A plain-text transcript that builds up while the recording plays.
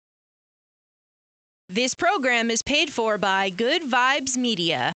This program is paid for by Good Vibes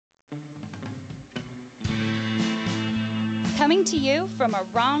Media. Coming to you from a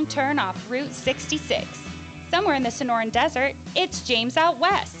wrong turn off Route 66. Somewhere in the Sonoran Desert, it's James Out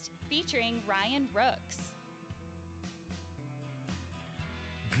West, featuring Ryan Rooks.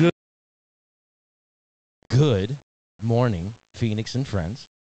 Good morning, Phoenix and friends.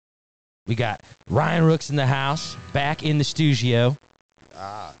 We got Ryan Rooks in the house, back in the studio.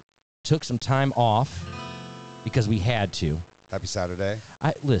 Took some time off because we had to. Happy Saturday.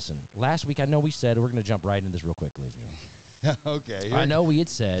 Listen, last week I know we said we're going to jump right into this real quick, ladies and gentlemen. Okay. I know we had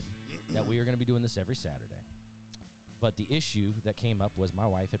said that we were going to be doing this every Saturday. But the issue that came up was my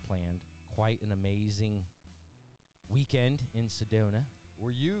wife had planned quite an amazing weekend in Sedona. Were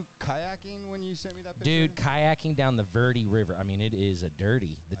you kayaking when you sent me that picture? Dude, kayaking down the Verde River. I mean, it is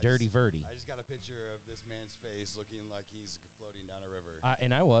dirty Verde. I just got a picture of this man's face looking like he's floating down a river.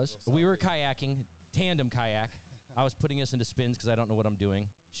 And I was. We were kayaking, tandem kayak. I was putting us into spins because I don't know what I'm doing.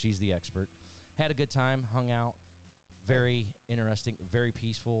 She's the expert. Had a good time, hung out. Very interesting, very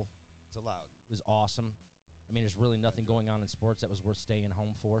peaceful. It's allowed. It was awesome. I mean, there's really nothing going on in sports that was worth staying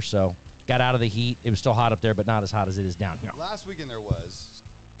home for, so got out of the heat. It was still hot up there, but not as hot as it is down here. Last weekend there was,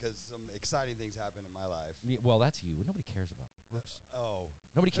 because some exciting things happened in my life. Yeah, well, that's you. Nobody cares about Rooks.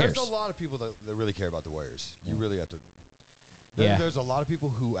 Nobody cares. There's a lot of people that really care about the Warriors. You really have to. Yeah. There's a lot of people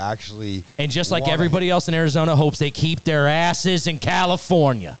who actually. And just like everybody else in Arizona hopes they keep their asses in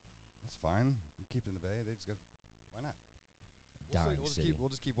California. That's fine. You keep it in the Bay. They just go. Why not? We'll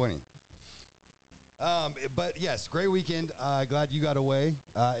just keep winning. But yes, great weekend. Glad you got away.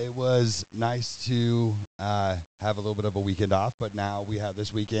 It was nice to have a little bit of a weekend off, but now we have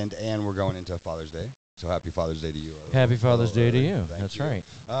this weekend and we're going into Father's Day. So happy Father's Day to you. Happy Father's Day to you. Thank That's you.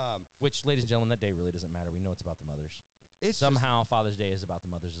 right. Which, ladies and gentlemen, that day really doesn't matter. We know it's about the mothers. It's Somehow Father's Day is about the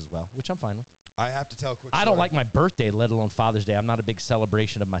mothers as well, which I'm fine with. I have to tell a quick I don't story. like my birthday, let alone Father's Day. I'm not a big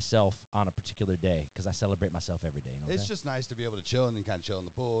celebration of myself on a particular day because I celebrate myself every day. You know It's just nice to be able to chill and then kind of chill in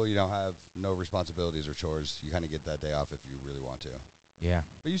the pool. You don't have no responsibilities or chores. You kind of get that day off if you really want to. Yeah.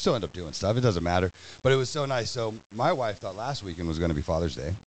 But you still end up doing stuff. It doesn't matter. But it was so nice. So my wife thought last weekend was going to be Father's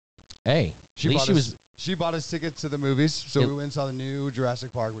Day. Hey, She bought us tickets to the movies. So we went and saw the new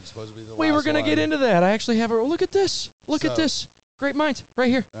Jurassic Park, which is supposed to be the last one. We were going to get into that. I actually have her. Oh, look at this. Look at this. Great minds, right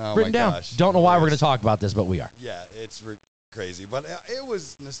here, written down. Gosh. Don't know why we're going to talk about this, but we are. Yeah, it's crazy. But it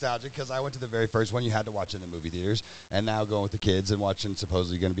was nostalgic because I went to the very first one. You had to watch in the movie theaters. And now going with the kids and watching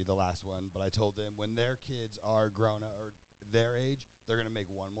supposedly going to be the last one. But I told them when their kids are grown up or their age, they're going to make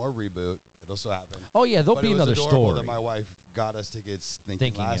one more reboot. It'll still happen. Oh, yeah, there'll be another story. That my wife got us tickets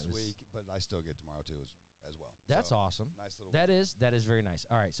thinking last week, but I still get tomorrow too as well. That's awesome. Nice little That is very nice.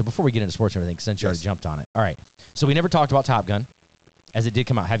 All right, so before we get into sports and everything, since you already jumped on it. All right, so we never talked about Top Gun. As it did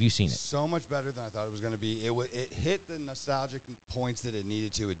come out. Have you seen it? So much better than I thought it was going to be. It hit the nostalgic points that it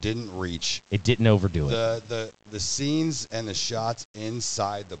needed to. It didn't reach. It didn't overdo it. The scenes and the shots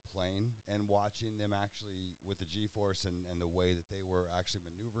inside the plane and watching them actually with the G-force and the way that they were actually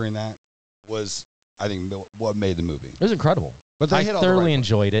maneuvering that was, I think, what made the movie. It was incredible. But I thoroughly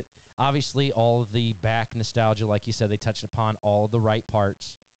enjoyed it. Obviously, all of the back nostalgia, like you said, they touched upon all of the right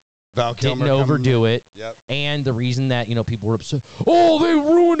parts. Val Kilmer didn't overdo it. Yep. And the reason that, people were upset, they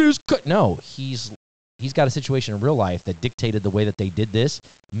ruined his cut. No, he's got a situation in real life that dictated the way that they did this,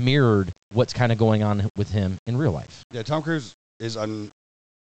 mirrored what's kind of going on with him in real life. Yeah, Tom Cruise is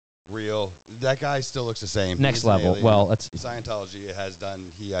unreal. That guy still looks the same. Next level. Well,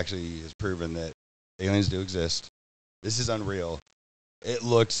 Scientology he actually has proven that aliens do exist. This is unreal.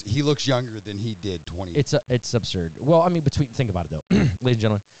 He looks younger than he did 20 years. It's absurd. Well, I mean, think about it though, ladies and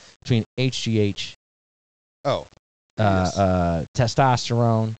gentlemen, between HGH,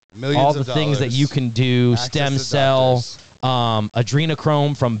 testosterone, all the things that you can do, stem cell,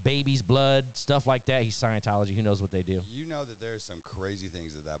 adrenochrome from baby's blood, stuff like that. He's Scientology. Who knows what they do? You know that there's some crazy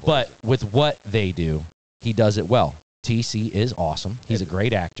things that boy. But with what they do, he does it well. TC is awesome. He's a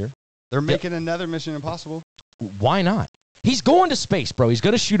great actor. They're making another Mission Impossible. Why not? He's going to space, bro. He's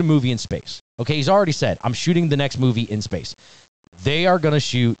going to shoot a movie in space. Okay, he's already said, I'm shooting the next movie in space. They are going to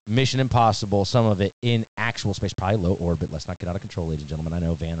shoot Mission Impossible, some of it, in actual space, probably low orbit. Let's not get out of control, ladies and gentlemen. I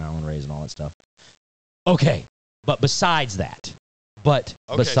know Van Allen rays and all that stuff. Okay, but besides that.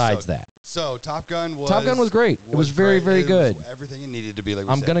 So Top Gun was... Top Gun was great. It was very, very good. Everything it needed to be, like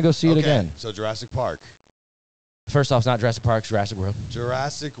we I'm said. going to go see it again. So Jurassic Park. First off, it's not Jurassic Park, it's Jurassic World.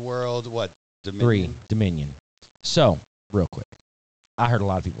 Jurassic World, what? Dominion? 3, Dominion. So, real quick. I heard a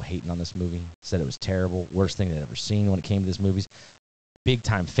lot of people hating on this movie, said it was terrible, worst thing they'd ever seen when it came to this movie. Big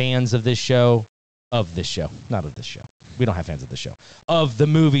time fans of this show, not of this show. We don't have fans of this show. Of the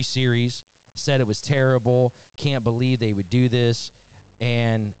movie series. said it was terrible, can't believe they would do this.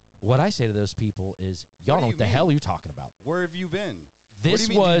 And what I say to those people is, y'all know what the hell you're talking about. Where have you been? This what do you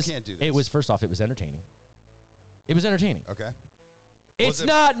mean was, you can't do this? it was, first off, it was entertaining. It was entertaining. Okay. It's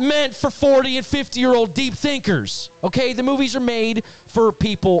not meant for 40 and 50-year-old deep thinkers. Okay, the movies are made for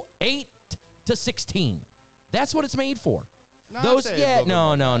people 8 to 16. That's what it's made for. No.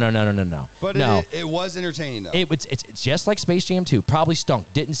 No. But no. It was entertaining, though. It's just like Space Jam 2. Probably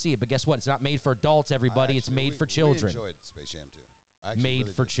stunk. Didn't see it. But guess what? It's not made for adults, everybody. It's made for children. We enjoyed Space Jam 2. Made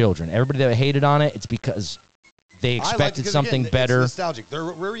for children. Everybody that hated on it, it's because they expected something better. It's nostalgic.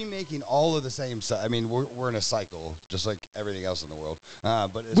 We're remaking all of the same stuff. I mean, we're in a cycle, just like everything else in the world.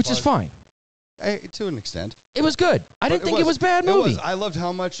 Which is fine. To an extent. It was good. I didn't think it was a bad movie. I loved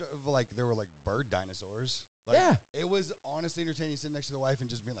how much of, there were, bird dinosaurs. It was honestly entertaining sitting next to the wife and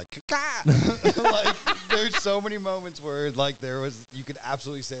just being like, "Caw!" There's so many moments where, you could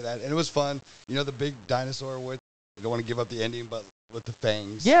absolutely say that. And it was fun. You know, the big dinosaur with, I don't want to give up the ending, but with the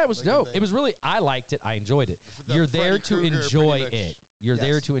fangs. Yeah, it was dope. It was really, I liked it. I enjoyed it. You're there to enjoy it. You're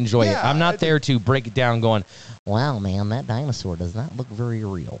there to enjoy it. I'm not there to break it down going, wow, man, that dinosaur does not look very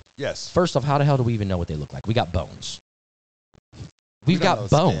real. Yes. First off, how the hell do we even know what they look like? We got bones. We've got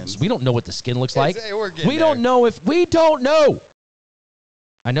bones. We don't know what the skin looks like. We don't know if we don't know.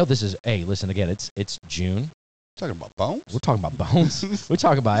 I know this is, hey, listen again, it's June. Talking about bones? We're talking about bones. We're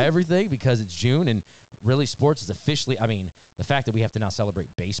talking about everything because it's June, and really sports is officially, the fact that we have to now celebrate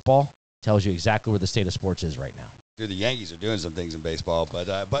baseball tells you exactly where the state of sports is right now. Dude, the Yankees are doing some things in baseball, but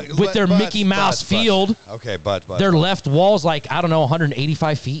with their Mickey Mouse field. Okay, their left wall's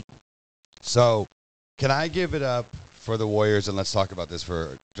 185 feet. So, can I give it up for the Warriors, and let's talk about this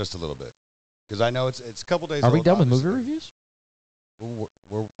for just a little bit, because I know it's a couple days. Are we done with movie reviews?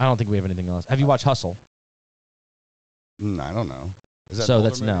 I don't think we have anything else. Have you watched Hustle? I don't know. Is that so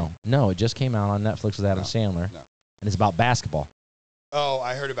that's movie? No. It just came out on Netflix with Adam Sandler, and it's about basketball. Oh,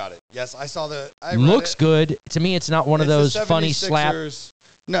 I heard about it. Yes, I saw the. Looks good to me. It's not one of those funny slap.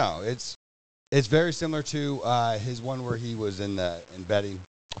 No, it's very similar to his one where he was in betting.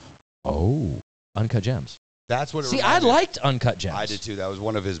 Oh, Uncut Gems. That's what it See, I liked Uncut Gems. I did too. That was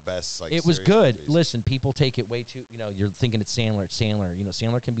one of his best. It was good. Movies. Listen, people take it way too. You're thinking it's Sandler. It's Sandler.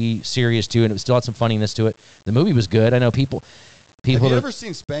 Sandler can be serious too, and it still had some funniness to it. The movie was good. I know people. Have you ever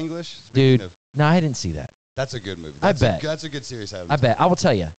seen Spanglish? Dude, no, I didn't see that. That's a good movie. I bet. That's a good series. I bet. I will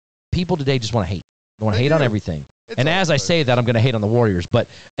tell you, people today just want to hate. They want to hate on everything. And as I say that, I'm going to hate on the Warriors. But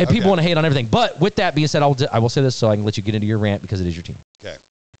people want to hate on everything. But with that being said, I will say this so I can let you get into your rant because it is your team. Okay.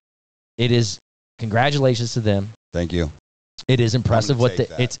 It is. Congratulations to them. Thank you. It is impressive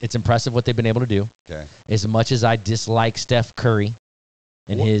it's impressive what they've been able to do. Okay. As much as I dislike Steph Curry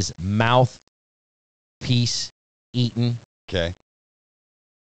and his mouthpiece eating. Okay.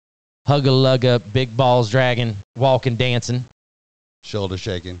 Hugga-lugga, big balls dragging, walking, dancing. Shoulder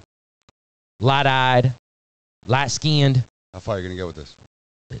shaking. Light-eyed, light-skinned. How far are you going to go with this?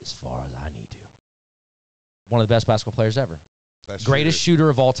 As far as I need to. One of the best basketball players ever. Greatest shooter. shooter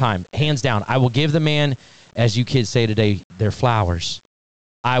of all time. Hands down. I will give the man, as you kids say today, their flowers.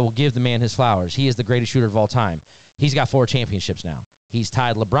 I will give the man his flowers. He is the greatest shooter of all time. He's got 4 championships now. He's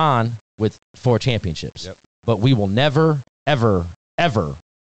tied LeBron with 4 championships. Yep. But we will never, ever, ever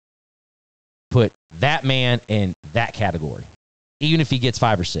put that man in that category, even if he gets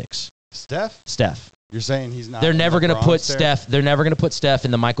 5 or 6. Steph. You're saying he's not. They're never going to put Steph. They're never going to put Steph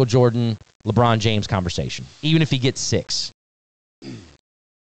in the Michael Jordan, LeBron James conversation, even if he gets 6.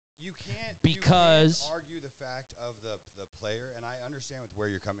 You can't argue the fact of the player, and I understand with where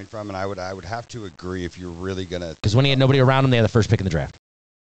you're coming from, and I would have to agree if you're really gonna. Because when he had nobody around him, they had the first pick in the draft.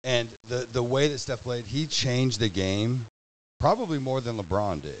 And the way that Steph played, he changed the game probably more than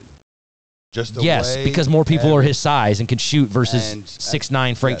LeBron did. Just the way, because more people are his size and can shoot versus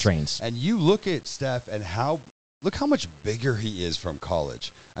 6'9" freight trains. And you look at Steph and look how much bigger he is from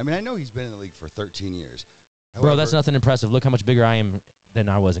college. I mean, I know he's been in the league for 13 years. However, bro, that's nothing impressive. Look how much bigger I am than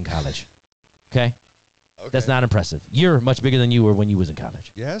I was in college. Okay? That's not impressive. You're much bigger than you were when you was in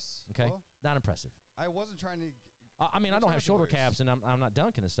college. Yes. Okay? Well, not impressive. I wasn't trying to. I mean, I don't have shoulder caps, and I'm not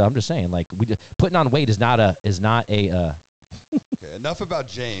dunking and stuff. I'm just saying, putting on weight is not a. Okay, enough about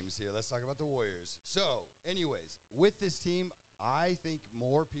James here. Let's talk about the Warriors. So, anyways, with this team, I think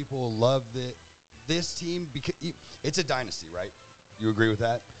more people love this team because it's a dynasty, right? You agree with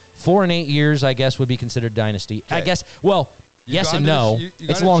that? 4 and 8 years, I guess, would be considered dynasty. Okay. I guess. Well, yes and no.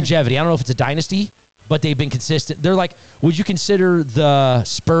 It's longevity. I don't know if it's a dynasty, but they've been consistent. They're like, would you consider the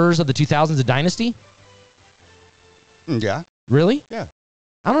Spurs of the 2000s a dynasty? Yeah. Really? Yeah.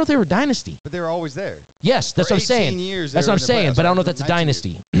 I don't know if they were a dynasty. But they were always there. Yes, that's what I'm saying. That's what I'm saying, but I don't know if that's a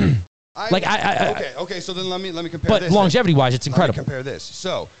dynasty. Okay. So then let me compare But this. longevity-wise, it's incredible. Let me compare this.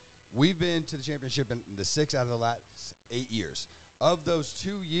 So we've been to the championship in the 6 out of the last 8 years. Of those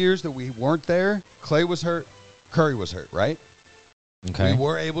 2 years that we weren't there, Clay was hurt, Curry was hurt, right? Okay. We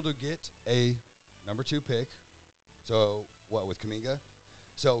were able to get a number 2 pick. So what with Kuminga?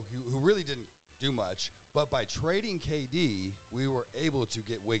 So who really didn't do much, but by trading KD, we were able to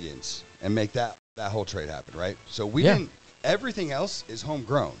get Wiggins and make that whole trade happen, right? So we didn't. Everything else is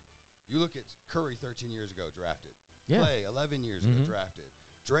homegrown. You look at Curry 13 years ago, drafted. Yeah. Clay 11 years ago, drafted.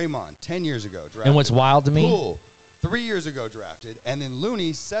 Draymond 10 years ago, drafted. And what's wild to me? Poole 3 years ago, drafted. And then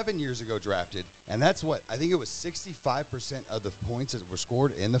Looney 7 years ago, drafted. And that's what, I think it was 65% of the points that were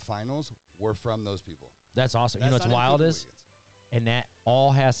scored in the finals were from those people. That's awesome. You know what's wild is? And that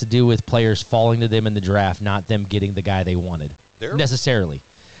all has to do with players falling to them in the draft, not them getting the guy they wanted necessarily.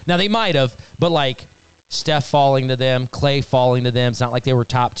 Now, they might have, but like Steph falling to them, Clay falling to them. It's not like they were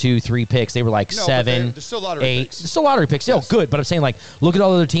top 2, 3 picks. They were like 7, they're still lottery 8. picks. They're still lottery picks. Still good, but I'm saying, like, look at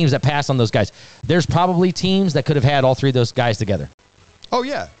all the other teams that passed on those guys. There's probably teams that could have had all 3 of those guys together. Oh,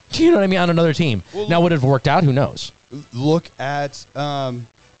 yeah. You know what I mean? On another team. Well, now, would it have worked out? Who knows? Look at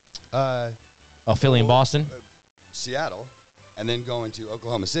Philly and Boston. Seattle, and then going to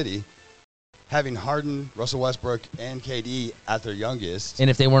Oklahoma City, having Harden, Russell Westbrook, and KD at their youngest. And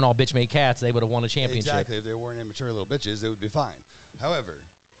if they weren't all bitch-made cats, they would have won a championship. Exactly. If they weren't immature little bitches, it would be fine. However,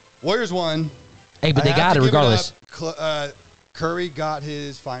 Warriors won. Hey, but they got it regardless. Curry got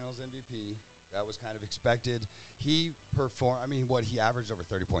his finals MVP. That was kind of expected. He performed. I mean, he averaged over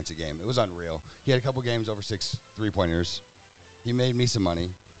 30 points a game. It was unreal. He had a couple games over 6 3-pointers. He made me some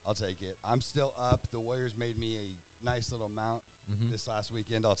money. I'll take it. I'm still up. The Warriors made me a nice little amount this last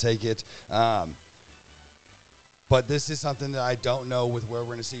weekend. I'll take it. But this is something that I don't know with where we're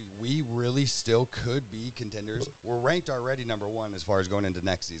going to see. We really still could be contenders. We're ranked already number 1 as far as going into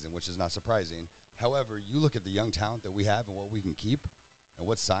next season, which is not surprising. However, you look at the young talent that we have and what we can keep and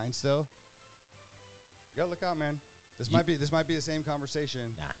what's signed still. You got to look out, man. This might be the same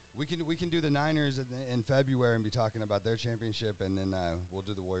conversation. Nah. We can do the Niners in February and be talking about their championship, and then we'll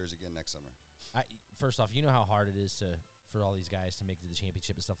do the Warriors again next summer. First off, you know how hard it is for all these guys to make it to the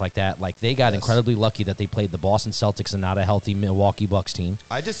championship and stuff like that. Like, they got incredibly lucky that they played the Boston Celtics and not a healthy Milwaukee Bucks team.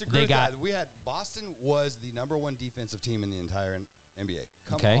 I disagree with that. Boston was the number 1 defensive team in the entire NBA.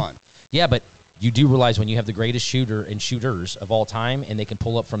 Come on. Yeah, but you do realize when you have the greatest shooter and shooters of all time and they can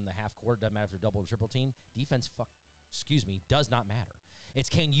pull up from the half court, doesn't matter if they're double or triple team, defense does not matter. It's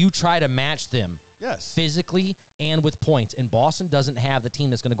can you try to match them physically and with points. And Boston doesn't have the team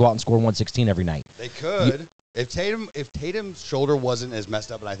that's going to go out and score 116 every night. They could. If Tatum's shoulder wasn't as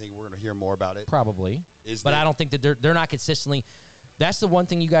messed up, and I think we're going to hear more about it. Probably. I don't think that they're not consistently. That's the one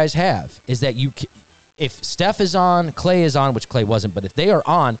thing you guys have is that if Steph is on, Clay is on, which Clay wasn't, but if they are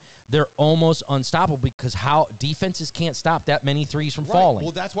on, they're almost unstoppable because how defenses can't stop that many threes from falling.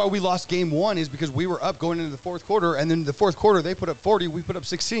 Well, that's why we lost game 1 is because we were up going into the fourth quarter, and then in the fourth quarter they put up 40, we put up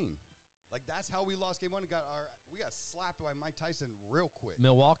 16. Like, that's how we lost game 1 and we got slapped by Mike Tyson real quick.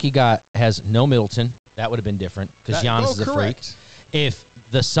 Milwaukee has no Middleton. That would have been different because Giannis is a freak. If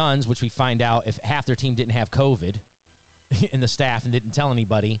the Suns, which we find out if half their team didn't have COVID in the staff and didn't tell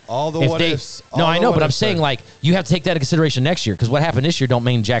anybody. All the what ifs. No, I know, but I'm saying, like, you have to take that into consideration next year because what happened this year don't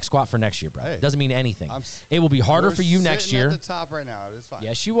mean jack squat for next year, bro. It doesn't mean anything. It will be harder for you next year. We're sitting at the top right now. It's fine.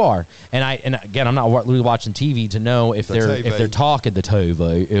 Yes, you are. And again, I'm not really watching TV to know if they're talking the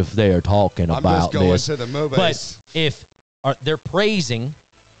TV, if they are talking about this. I'm just going to the movies. But if they're praising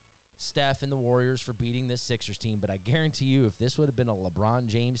Steph and the Warriors for beating this Sixers team, but I guarantee you if this would have been a LeBron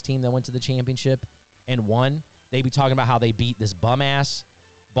James team that went to the championship and won, they'd be talking about how they beat this bum-ass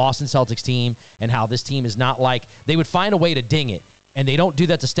Boston Celtics team and how this team is not like – they would find a way to ding it. And they don't do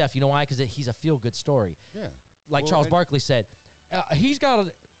that to Steph. You know why? Because he's a feel-good story. Yeah. Like Charles Barkley said, he's got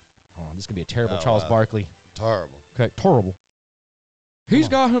a – hold on, this is going to be a terrible Charles Barkley. Terrible. Okay, terrible. He's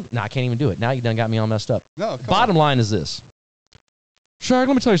got him – no, I can't even do it. Now you done got me all messed up. No, Bottom line is this. Shaq,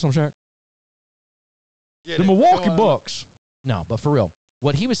 let me tell you something, Shaq. The Milwaukee Bucks – no, but for real.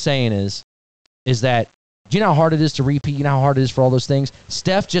 What he was saying is that – do you know how hard it is to repeat? You know how hard it is for all those things?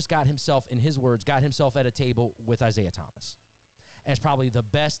 Steph just got himself, in his words, got himself at a table with Isaiah Thomas as probably the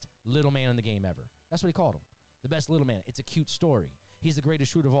best little man in the game ever. That's what he called him. The best little man. It's a cute story. He's the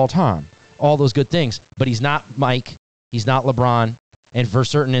greatest shooter of all time. All those good things. But he's not Mike. He's not LeBron. And for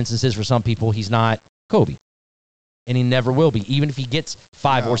certain instances, for some people, he's not Kobe. and he never will be, even if he gets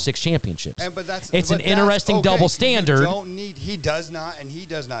 5 or 6 championships. But it's an interesting double standard. He does not, and he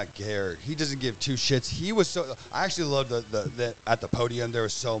does not care. He doesn't give two shits. He was so. I actually love the at the podium. There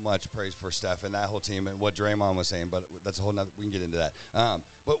was so much praise for Steph and that whole team and what Draymond was saying. But that's a whole nother. We can get into that.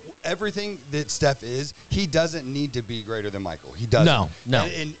 But everything that Steph is, he doesn't need to be greater than Michael. He doesn't. No.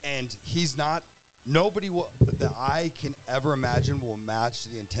 And he's not. Nobody that I can ever imagine will match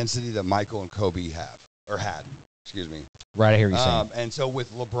the intensity that Michael and Kobe had. Excuse me. Right, I hear you saying. And so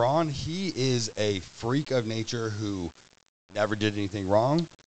with LeBron, he is a freak of nature who never did anything wrong,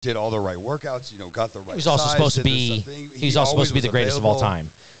 did all the right workouts, got the right. He's also supposed to be. He's also supposed to be the greatest of all time.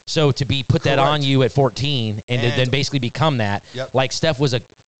 So to put that on you at 14 and to then basically become that, like Steph was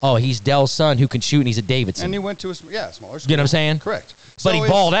he's Dell's son who can shoot and he's a Davidson. And he went to a smaller school. You know what I'm saying? Correct. But he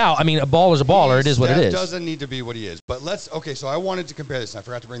balled out. I mean, a baller's a baller. It is what it is. Doesn't need to be what he is. But so I wanted to compare this, and I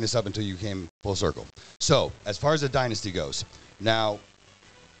forgot to bring this up until you came full circle. So as far as the dynasty goes, now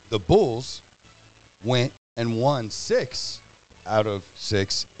the Bulls went and won 6 out of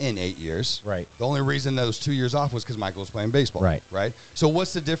 6 in 8 years. Right. The only reason those 2 years off was because Michael was playing baseball. Right. Right. So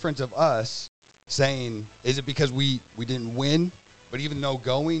what's the difference of us saying, is it because we didn't win, but even though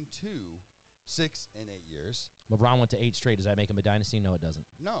going to 6 in 8 years. LeBron went to 8 straight. Does that make him a dynasty? No, it doesn't.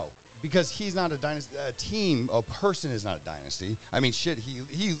 No, because he's not a dynasty. A person is not a dynasty. I mean, shit, he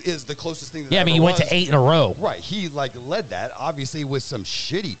is the closest thing that he went to 8 in a row. Right. He, led that, obviously, with some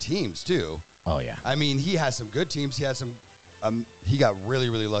shitty teams, too. Oh, yeah. I mean, he has some good teams. He had some he got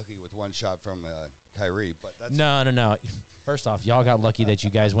really, really lucky with one shot from Kyrie, but that's... No. First off, y'all got lucky that you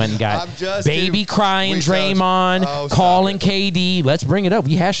guys went and got baby crying Draymond, calling KD. Let's bring it up.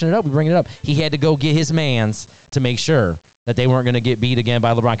 We hashing it up. We bring it up. He had to go get his mans to make sure that they weren't going to get beat again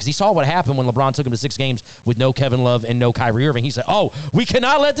by LeBron, because he saw what happened when LeBron took him to 6 games with no Kevin Love and no Kyrie Irving. He said, we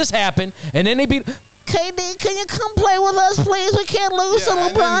cannot let this happen. And then they beat... KD, can you come play with us, please? We can't lose to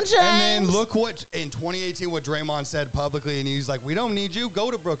LeBron James. And then look what, in 2018, what Draymond said publicly, and he's like, we don't need you.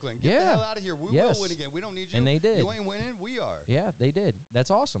 Go to Brooklyn. Get the hell out of here. We will win again. We don't need you. And they did. You ain't winning. We are. Yeah, they did.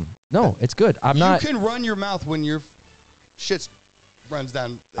 That's awesome. No, it's good. You can run your mouth when your shit runs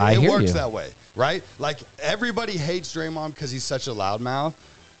down. It works that way, right? Like, everybody hates Draymond because he's such a loudmouth.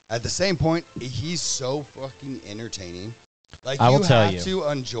 At the same point, he's so fucking entertaining. Like, you have to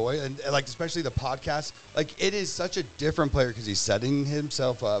enjoy, and especially the podcast. Like, it is such a different player because he's setting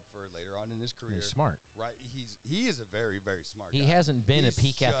himself up for later on in his career. He's smart, right? He is a very, very smart guy. He hasn't been a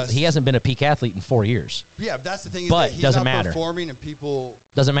peak athlete. He hasn't been a peak athlete in 4 years. Yeah, that's the thing. But he's doesn't not matter. Performing, and people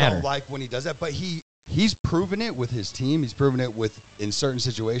don't like when he does that. But he's proven it with his team. He's proven it in certain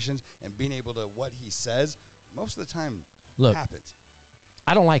situations, and being able to what he says most of the time happens.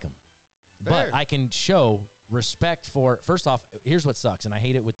 I don't like him, but I can show respect for. First off, here's what sucks, and I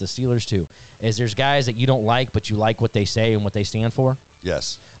hate it with the Steelers too, is there's guys that you don't like, but you like what they say and what they stand for.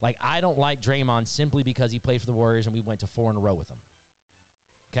 Yes. Like, I don't like Draymond simply because he played for the Warriors and we went to 4 in a row with him.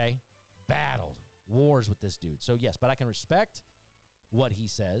 Okay? Battled. Wars with this dude. So, yes, but I can respect what he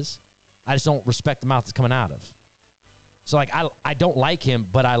says. I just don't respect the mouth that's coming out of. So, I don't like him,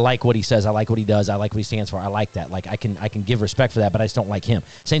 but I like what he says. I like what he does. I like what he stands for. I like that. Like, I can give respect for that, but I just don't like him.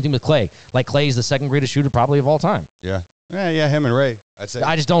 Same thing with Clay. Like, Clay is the second greatest shooter probably of all time. Yeah. Yeah, him and Ray, I'd say.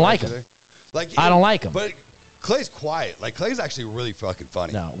 I just don't like him. I don't like him. But Clay's quiet. Like, Clay's actually really fucking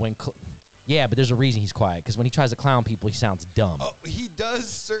funny. No, yeah, but there's a reason he's quiet, because when he tries to clown people, he sounds dumb. Oh, he does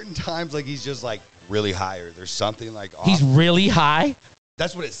certain times, like, he's just, really high, or there's something, off. He's really high?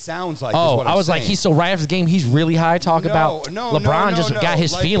 That's what it sounds like. Oh, I was saying. Like, he's so right after the game, he's really high. About LeBron just got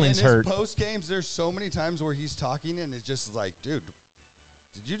his feelings hurt. Post games, there's so many times where he's talking and it's just like, dude,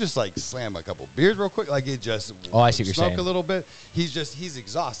 did you just slam a couple beers real quick? Like, it just I see what you're saying. Smoke a little bit. He's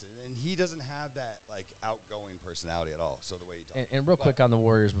exhausted, and he doesn't have that outgoing personality at all. So the way he talks. And real quick on the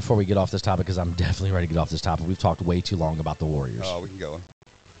Warriors before we get off this topic, because I'm definitely ready to get off this topic. We've talked way too long about the Warriors. Oh, we can go.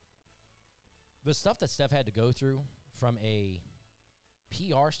 The stuff that Steph had to go through from a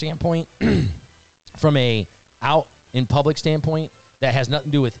PR standpoint, from a out in public standpoint, that has nothing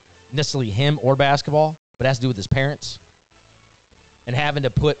to do with necessarily him or basketball, but has to do with his parents. And having to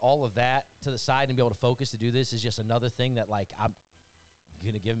put all of that to the side and be able to focus to do this is just another thing that I'm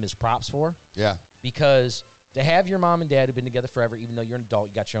going to give him his props for. Yeah. Because to have your mom and dad who've been together forever, even though you're an adult,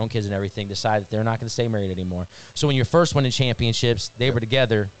 you got your own kids and everything, decide that they're not going to stay married anymore. So when you're first winning championships, they were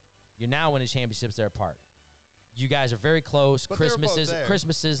together. You're now winning championships, they're apart. You guys are very close. But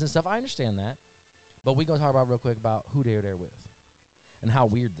Christmases and stuff. I understand that. But we're going to talk about real quick about who they're there with and how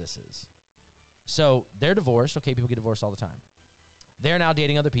weird this is. So they're divorced. Okay, people get divorced all the time. They're now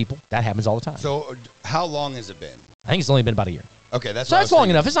dating other people. That happens all the time. So how long has it been? I think it's only been about a year. Okay, that's long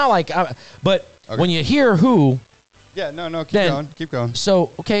enough. It's not like, but when you hear who, Yeah, no, Then- keep going.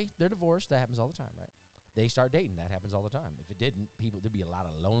 So, okay, they're divorced. That happens all the time, right? They start dating. That happens all the time. If it didn't, there'd be a lot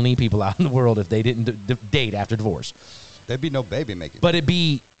of lonely people out in the world if they didn't date after divorce. There'd be no baby making. But it'd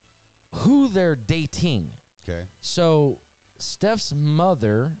be who they're dating. Okay. So Steph's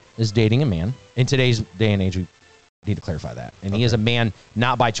mother is dating a man. In today's day and age, we need to clarify that. And he is a man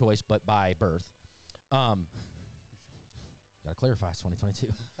not by choice, but by birth. Got to clarify, it's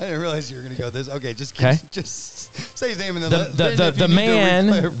 2022. I didn't realize you were going to go this. Okay, just say his name and then The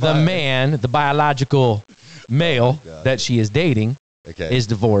man, the biological male that she is dating is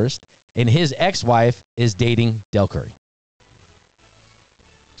divorced, and his ex-wife is dating Del Curry.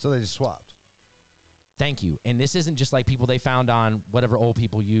 So they just swapped. Thank you. And this isn't just like people they found on whatever old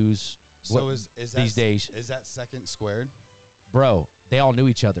people use these days. Is that second squared? Bro, they all knew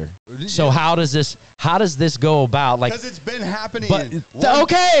each other. So how does this go about? Like, because it's been happening. But,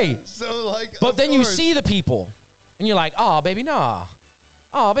 okay. So like, but then you see the people, and you're like, oh baby, nah.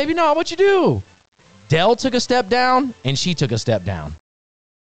 Oh baby, nah. What you do? Dell took a step down, and she took a step down.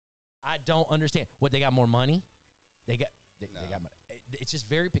 I don't understand. What, they got more money? They got money. It's just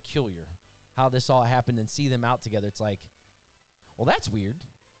very peculiar how this all happened, and see them out together. It's like, well, that's weird.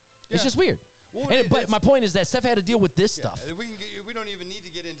 Yeah. It's just weird. Well, but my point is that Steph had to deal with this stuff. We don't even need to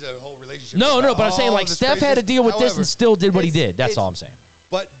get into a whole relationship. No, but I'm saying, like, Steph had to deal with this and still did what he did. That's all I'm saying.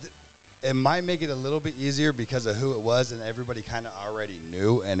 But it might make it a little bit easier because of who it was, and everybody kind of already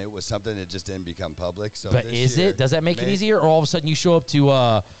knew, and it was something that just didn't become public. So, but does that make it easier, or all of a sudden you show up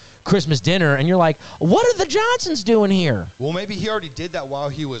to Christmas dinner and you're like, what are the Johnsons doing here? Well, maybe he already did that while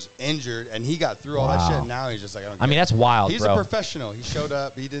he was injured, and he got through all that shit, and now he's just like, I don't care. I mean, that's wild, He's bro. a professional. He showed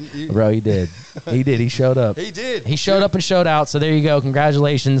up. He didn't. Bro, he did. He did. He showed up. He did. He showed up and showed out, so there you go.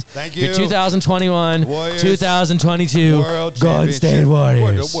 Congratulations. Thank you. Your 2021, Warriors. 2022 World Golden State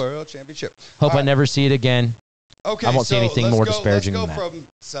Warriors. World Championship. Hope I never see it again. Okay, I won't say anything more disparaging than that. Let's go from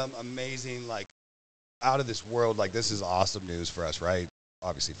some amazing, like, out of this world, like, this is awesome news for us, right?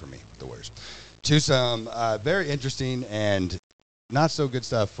 Obviously for me, the Warriors, to some very interesting and not so good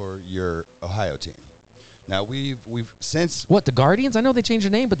stuff for your Ohio team. Now we've since the Guardians? I know they changed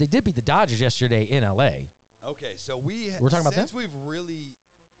their name, but they did beat the Dodgers yesterday in LA. Okay, so we're talking about since that? we've really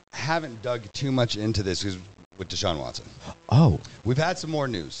haven't dug too much into this with Deshaun Watson. Oh, we've had some more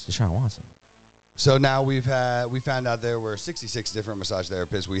news. Deshaun Watson. So now we found out there were 66 different massage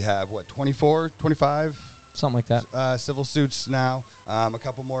therapists. We have 24, 25. Something like that. Civil suits now. A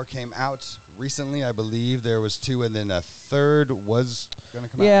couple more came out recently. I believe there was 2, and then a third was going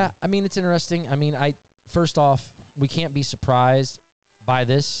to come out. Yeah, I mean, it's interesting. I mean, first off, we can't be surprised by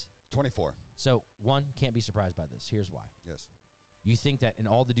this. 24. So, one, can't be surprised by this. Here's why. Yes. You think that in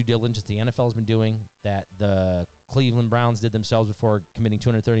all the due diligence the NFL has been doing, that the Cleveland Browns did themselves before committing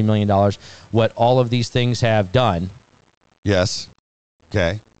 $230 million, what all of these things have done. Yes.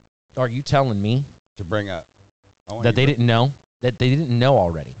 Okay. Are you telling me to bring up that they didn't know? That they didn't know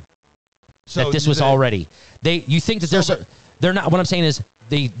already? So that this was already. You think that they're not. What I'm saying is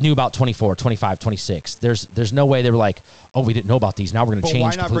they knew about 24, 25, 26. There's no way they were like, oh, we didn't know about these. Now we're going to change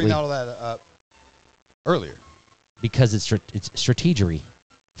why not completely. Bring all that up earlier? Because it's strategery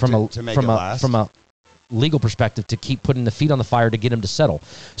from a legal perspective to keep putting the feet on the fire to get them to settle.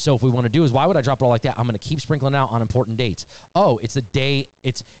 So if we want to do is, why would I drop it all like that? I'm going to keep sprinkling out on important dates. Oh, it's the day.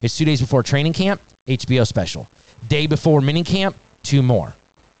 It's 2 days before training camp. HBO special. Day before mini camp. 2 more.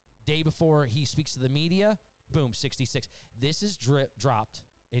 Day before he speaks to the media. Boom, 66. This is dropped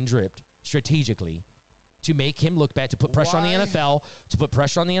and dripped strategically to make him look bad, to put pressure on the NFL, to put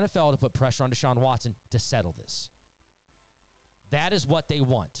pressure on Deshaun Watson to settle this. That is what they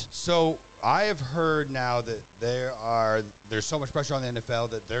want. So I have heard now that there's so much pressure on the NFL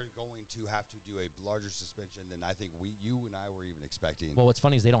that they're going to have to do a larger suspension than I think you and I were even expecting. Well, what's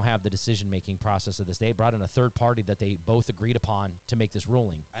funny is they don't have the decision-making process of this. They brought in a third party that they both agreed upon to make this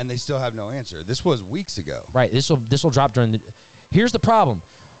ruling. And they still have no answer. This was weeks ago. Right. This will drop during the... Here's the problem.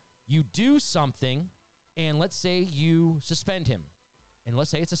 You do something, and let's say you suspend him, and let's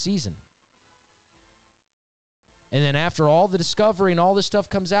say it's a season. And then after all the discovery and all this stuff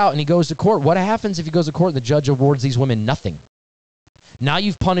comes out and he goes to court, what happens if he goes to court and the judge awards these women nothing? Now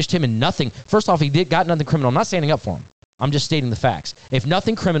you've punished him in nothing. First off, he got nothing criminal. I'm not standing up for him. I'm just stating the facts. If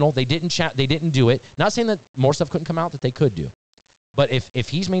nothing criminal, they didn't do it. Not saying that more stuff couldn't come out that they could do. But if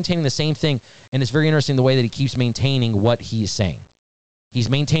he's maintaining the same thing, and it's very interesting the way that he keeps maintaining what he's saying. He's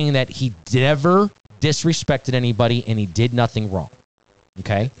maintaining that he never disrespected anybody and he did nothing wrong.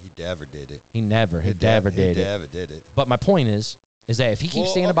 Okay? He never did it. He never did it. But my point is that if he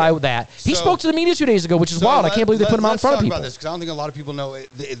keeps standing by with that, he spoke to the media 2 days ago, which is wild. I can't believe they put him out in front of people. Let's talk about this because I don't think a lot of people know it.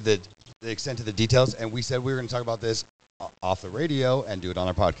 the extent of the details, and we said we were going to talk about this off the radio and do it on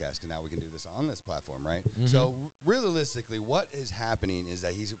our podcast, and now we can do this on this platform, right? Mm-hmm. So realistically, what is happening is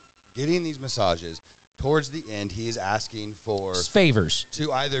that he's getting these massages. Towards the end, he is asking for favors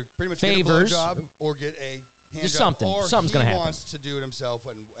to either pretty much favors, get a blowjob or get a hand just job, something. or Something's he going to happen. wants to do it himself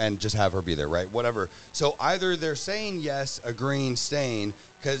and just have her be there, right? Whatever. So either they're saying yes, agreeing, staying,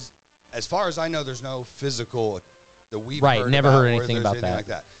 because as far as I know, there's no physical that we've right. heard Never about heard or anything there's about anything that. like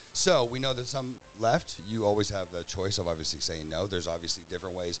that. So we know that some left. You always have the choice of obviously saying no. There's obviously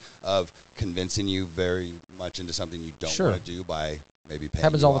different ways of convincing you very much into something you don't want to do by maybe paying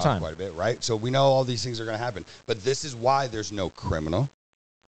happens you all the off time quite a bit, right? So we know all these things are going to happen. But this is why there's no criminal.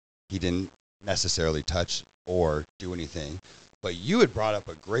 He didn't necessarily touch or do anything. But you had brought up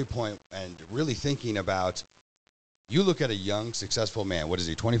a great point and really thinking about, you look at a young, successful man. What is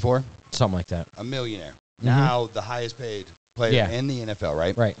he, 24? Something like that. A millionaire. Mm-hmm. Now the highest paid player in the NFL,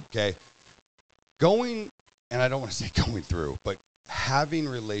 right? Right. Okay. Going, and I don't want to say going through, but having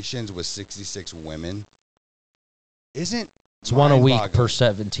relations with 66 women isn't. It's one a week per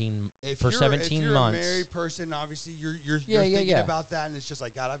 17 if months. you're a married person, obviously you're thinking about that, and it's just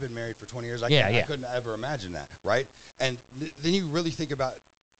like, God, I've been married for 20 years. I couldn't ever imagine that, right? And then you really think about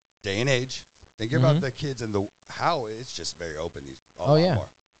day and age, thinking about the kids and how it's just very open. More.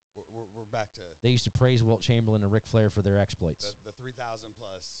 We're back to. They used to praise Wilt Chamberlain and Ric Flair for their exploits. The 3,000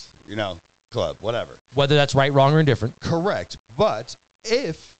 plus, club, whatever. Whether that's right, wrong, or indifferent. Correct. But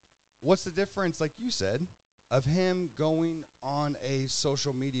what's the difference, like you said, of him going on a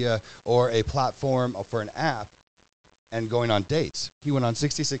social media or a platform for an app and going on dates? He went on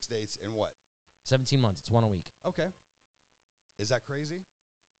 66 dates in what? 17 months. It's one a week. Okay. Is that crazy?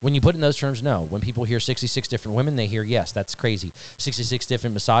 When you put it in those terms, no. When people hear 66 different women, they hear, yes, that's crazy. 66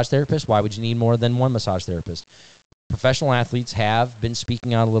 different massage therapists? Why would you need more than one massage therapist? Professional athletes have been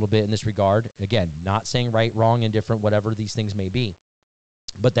speaking out a little bit in this regard. Again, not saying right, wrong, indifferent, whatever these things may be.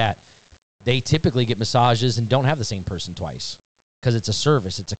 But that they typically get massages and don't have the same person twice because it's a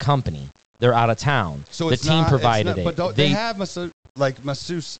service. It's a company. They're out of town. So the team provided it. But they have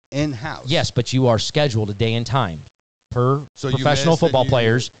masseuse in-house. Yes, but you are scheduled a day and time. Per professional football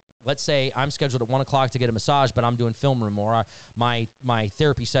players, let's say I'm scheduled at 1 o'clock to get a massage, but I'm doing film room or my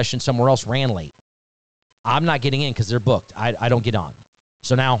therapy session somewhere else ran late. I'm not getting in because they're booked. I don't get on.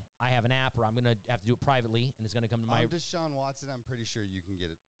 So now I have an app where I'm going to have to do it privately, and it's going to come to my... Deshaun Watson, I'm pretty sure you can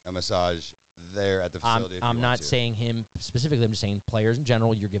get a massage there at the facility. I'm not saying him specifically. I'm just saying players in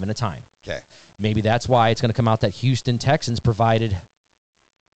general, you're given a time. Okay. Maybe that's why it's going to come out that Houston Texans provided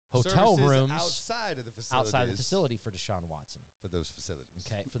hotel services rooms outside of the facility for Deshaun Watson. For those facilities.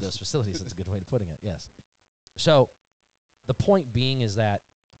 Okay, for those facilities. That's a good way of putting it, yes. So the point being is that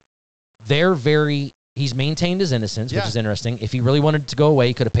he's maintained his innocence, which is interesting. If he really wanted to go away,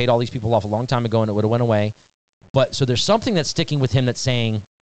 he could have paid all these people off a long time ago and it would have went away. But so there's something that's sticking with him that's saying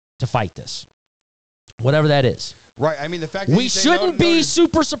to fight this. Whatever that is. Right. I mean, the fact that we shouldn't be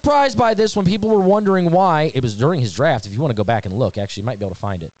super surprised by this when people were wondering why. It was during his draft. If you want to go back and look, actually, you might be able to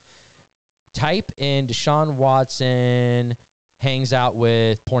find it. Type in Deshaun Watson hangs out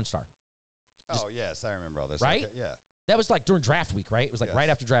with porn star. Yes. I remember all this. Right? Okay, yeah. That was like during draft week, right? It was like right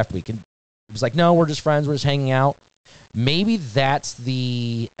after draft week. And it was like, no, we're just friends. We're just hanging out. Maybe that's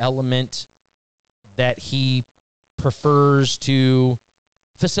the element that he prefers to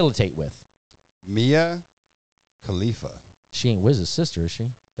facilitate with. Mia Khalifa. She ain't Wiz's sister, is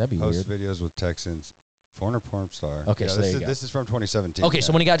she? That'd be Posts weird. videos with Texans. Former porn star. Okay, so this is from 2017. Okay,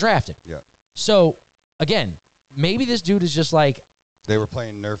 so when he got drafted. Yeah. So, again, maybe this dude is just like... They were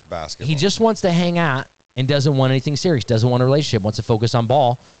playing Nerf basketball. He just wants to hang out and doesn't want anything serious. Doesn't want a relationship. Wants to focus on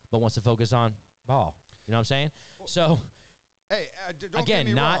ball, but wants to focus on ball. You know what I'm saying? So... Hey, don't again, get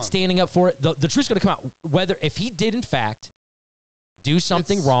me not wrong. standing up for it. The truth's going to come out. Whether if he did, in fact, do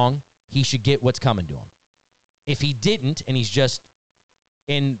something wrong, he should get what's coming to him. If he didn't, and he's just,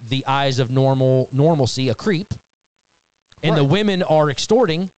 in the eyes of normalcy, a creep, and the women are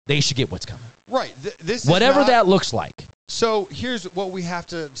extorting, they should get what's coming. Right. This whatever is that looks like. So here's what we have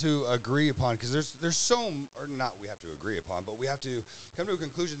to agree upon, because there's so, or not we have to agree upon, but we have to come to a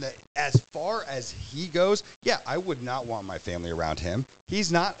conclusion that as far as he goes, yeah, I would not want my family around him. He's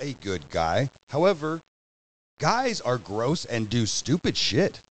not a good guy. However, guys are gross and do stupid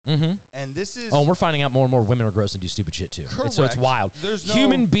shit. Mm-hmm. And this is... Oh, we're finding out more and more women are gross and do stupid shit, too. Correct. So it's wild. There's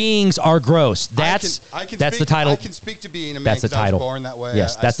Human beings are gross. That's the title. I can speak to being a man that's the title. I was born that way.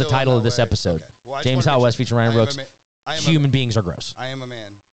 Yes, that's the title of this episode. Okay. Well, James Out West featuring Ryan Rooks. Human beings are gross. I am a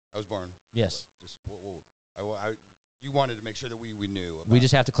man. I was born. Yes. Just You wanted to make sure that we knew. We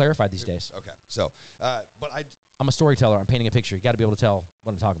just have to clarify these days. Okay. So, but I'm a storyteller. I'm painting a picture. You got to be able to tell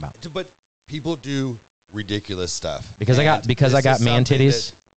what I'm talking about. But people do ridiculous stuff. Because I got man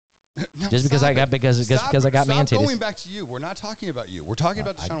titties. No, Just because I got because I got man titties. Going back to you. We're not talking about you. We're talking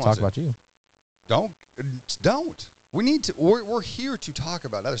about Deshaun Watson. Talk about you. Don't. We need to. We're here to talk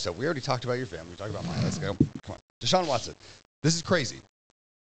about other stuff. We already talked about your family. We talked about mine. Let's go. Come on, Deshaun Watson. This is crazy.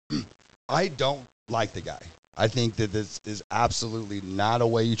 I don't like the guy. I think that this is absolutely not a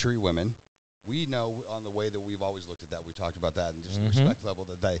way you treat women. We know on the way that we've always looked at that. We talked about that and just the respect level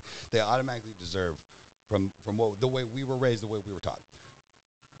that they automatically deserve from the way we were raised, the way we were taught.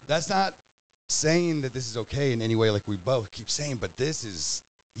 That's not saying that this is okay in any way, like we both keep saying, but he's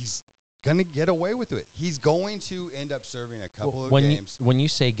going to get away with it. He's going to end up serving a couple of games. When you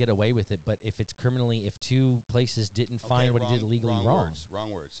say get away with it, but if it's criminally, if two places didn't find what he did legally wrong.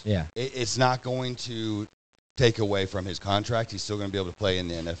 Wrong words. Yeah. It's not going to take away from his contract. He's still going to be able to play in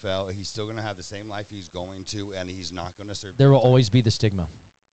the NFL. He's still going to have the same life he's going to, and he's not going to serve. There will always be the stigma.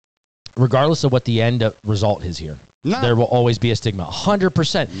 Regardless of what the end result is here. There will always be a stigma.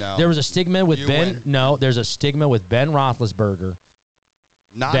 100%. No. There was a stigma with Ben. Win. No, there's a stigma with Ben Roethlisberger.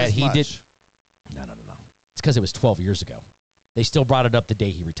 Not that as he much. did. No. It's because it was 12 years ago. They still brought it up the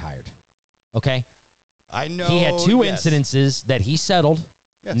day he retired. Okay? I know. He had two incidences that he settled,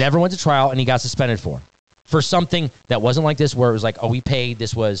 never went to trial, and he got suspended for something that wasn't like this, where it was like, oh, we paid.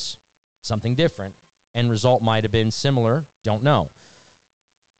 This was something different. End result might have been similar. Don't know.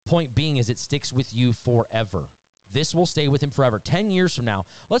 Point being is it sticks with you forever. This will stay with him forever. 10 years from now,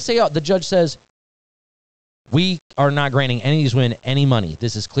 let's say the judge says, we are not granting any of these women any money.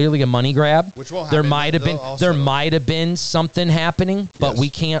 This is clearly a money grab. Which will happen. There might have been something happening, but we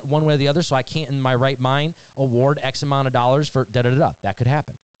can't one way or the other, so I can't in my right mind award X amount of dollars for da-da-da-da. That could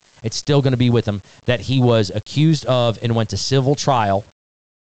happen. It's still going to be with him that he was accused of and went to civil trial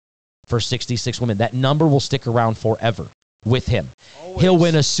for 66 women. That number will stick around forever with him. Always. He'll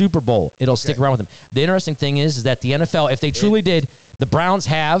win a Super Bowl. It'll stick around with him. The interesting thing is that the NFL, if they truly did, the Browns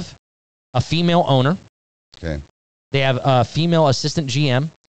have a female owner. Okay. They have a female assistant GM.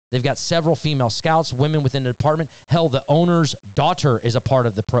 They've got several female scouts, women within the department. Hell, the owner's daughter is a part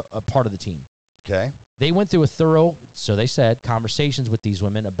of the team. Okay. They went through a thorough, so they said, conversations with these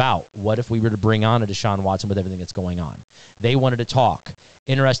women about what if we were to bring on a Deshaun Watson with everything that's going on. They wanted to talk.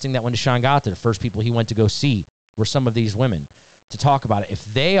 Interesting that when Deshaun got there, the first people he went to go see were some of these women to talk about it. If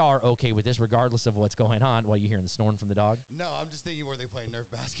they are okay with this, regardless of what's going on, while you're hearing the snoring from the dog. No, I'm just thinking where they play Nerf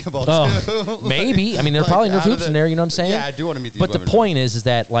basketball too. Maybe. I mean, there are probably Nerf hoops in there, you know what I'm saying? Yeah, I do want to meet these women. But the point is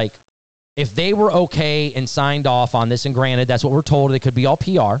that, like, if they were okay and signed off on this, and granted, that's what we're told, it could be all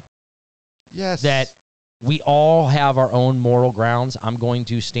PR. Yes. That we all have our own moral grounds. I'm going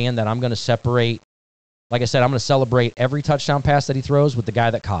to stand that I'm going to separate, like I said, I'm going to celebrate every touchdown pass that he throws with the guy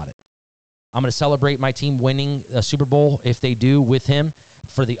that caught it. I'm going to celebrate my team winning a Super Bowl, if they do, with him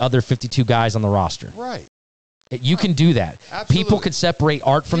for the other 52 guys on the roster. Right. You can do that. Absolutely. People can separate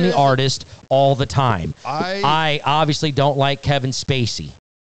art from the artist all the time. I obviously don't like Kevin Spacey,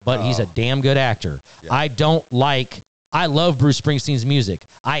 but he's a damn good actor. Yeah. I love Bruce Springsteen's music.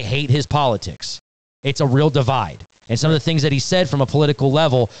 I hate his politics. It's a real divide. And some of the things that he said from a political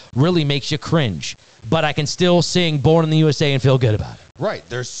level really makes you cringe. But I can still sing Born in the USA and feel good about it. Right.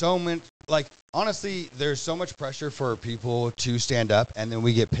 There's so many, honestly, there's so much pressure for people to stand up, and then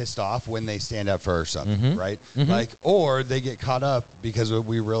we get pissed off when they stand up for something, right? Mm-hmm. Or they get caught up because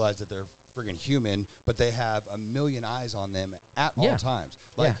we realize that they're friggin' human, but they have a million eyes on them at all times.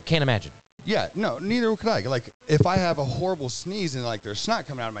 Can't imagine. Yeah, no, neither could I. If I have a horrible sneeze and there's snot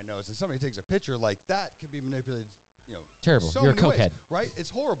coming out of my nose and somebody takes a picture, that could be manipulated, terrible. So You're a cokehead. Right? It's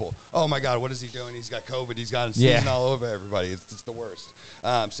horrible. Oh my God, what is he doing? He's got COVID. He's got him sneezing all over everybody. It's the worst.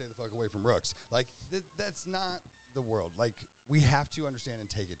 Stay the fuck away from Rooks. That's not the world. We have to understand and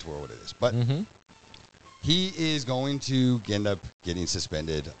take it to what it is. But he is going to end up getting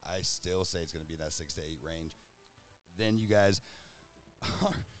suspended. I still say it's going to be in that 6 to 8 range. Then you guys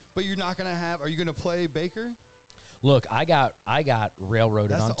are. But you're not going to have – are you going to play Baker? Look, I got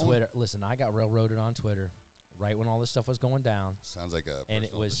railroaded on Twitter. Listen, I got railroaded on Twitter right when all this stuff was going down. Sounds like a and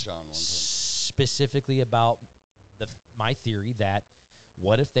it was specifically about my theory that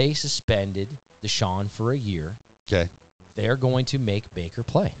what if they suspended Deshaun for a year? Okay. They're going to make Baker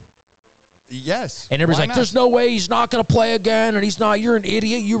play. Yes. And everybody's like, there's no way he's not going to play again, and he's not. You're an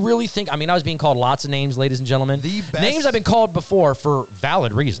idiot. You really think? I mean, I was being called lots of names, ladies and gentlemen. Names I've been called before for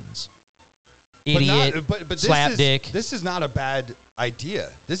valid reasons. Idiot, but slapdick. This is not a bad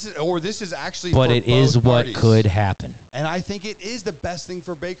idea. This is actually. But for it is both what parties. could happen. And I think it is the best thing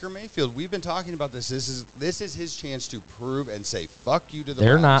for Baker Mayfield. We've been talking about this. This is his chance to prove and say fuck you to the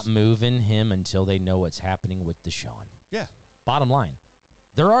They're Browns. not moving him until they know what's happening with Deshaun. Yeah. Bottom line.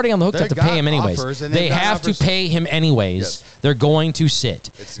 They're already on the hook to have to pay him anyways. They have to pay him anyways. Yes. They're going to sit.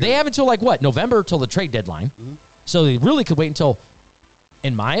 They have until November till the trade deadline. Mm-hmm. So they really could wait until,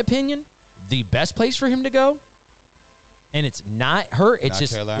 in my opinion, the best place for him to go. And it's not her. It's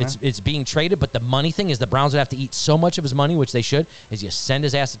just it's being traded. But the money thing is the Browns would have to eat so much of his money, which they should, is you send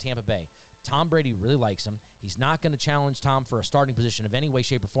his ass to Tampa Bay. Tom Brady really likes him. He's not going to challenge Tom for a starting position of any way,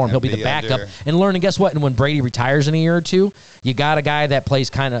 shape, or form. He'll be the backup and learn. And guess what? And when Brady retires in a year or two, you got a guy that plays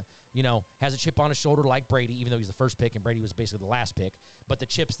kind of, has a chip on his shoulder like Brady, even though he's the first pick and Brady was basically the last pick. But the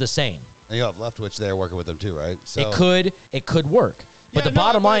chip's the same. And you have Leftwich there working with them too, right? So it could work. But the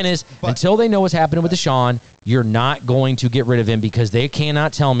bottom line is, until they know what's happening with Deshaun, you're not going to get rid of him because they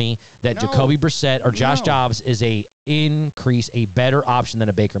cannot tell me that Jacoby Brissett or Josh Dobbs is a better option than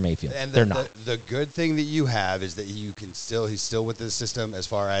a Baker Mayfield. And they're not. The good thing that you have is that he's still with the system as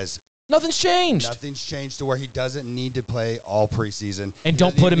far as nothing's changed. Nothing's changed to where he doesn't need to play all preseason. And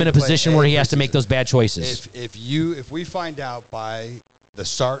don't put him in a position where he has to make those bad choices. If we find out by the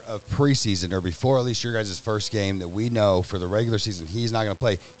start of preseason or before at least your guys' first game that we know for the regular season he's not going to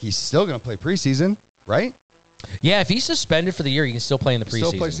play, he's still going to play preseason, right? Yeah, if he's suspended for the year, he can still play in the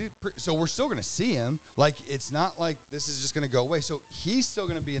preseason. So we're still going to see him. Like, it's not like this is just going to go away. So he's still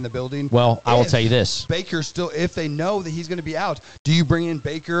going to be in the building. Well, I will tell you this. Baker's still, if they know that he's going to be out, do you bring in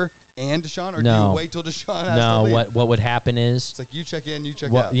Baker and Deshaun, or do you wait till Deshaun has to leave? What would happen is... It's like you check in, you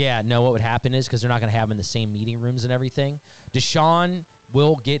check out. Yeah, no, what would happen is, because they're not going to have him in the same meeting rooms and everything, Deshaun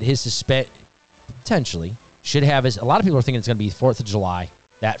will get his potentially, should have his... A lot of people are thinking it's going to be 4th of July,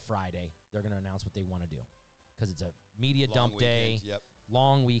 that Friday. They're going to announce what they want to do. Because it's a media dump day,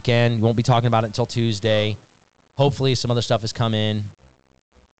 long weekend. You won't be talking about it until Tuesday. Hopefully some other stuff has come in.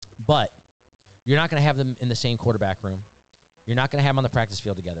 But you're not going to have them in the same quarterback room. You're not going to have them on the practice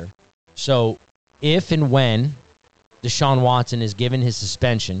field together. So if and when Deshaun Watson is given his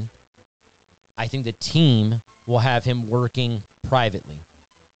suspension, I think the team will have him working privately.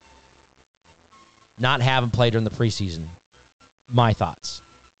 Not have him play during the preseason. My thoughts.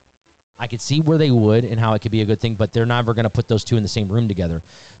 I could see where they would and how it could be a good thing, but they're never going to put those two in the same room together.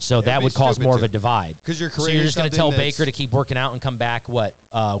 So that would cause more of a divide. So you're just going to tell Baker to keep working out and come back,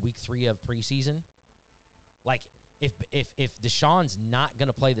 week 3 of preseason? Like, if Deshaun's not going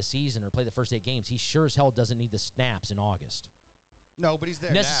to play the season or play the first 8 games, he sure as hell doesn't need the snaps in August. No, but he's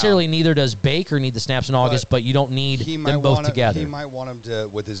there necessarily now. Neither does Baker need the snaps in August, but you don't need them both together. He might want him to,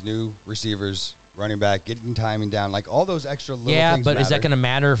 with his new receivers, running back, getting timing down, like all those extra little things but matter. Is that going to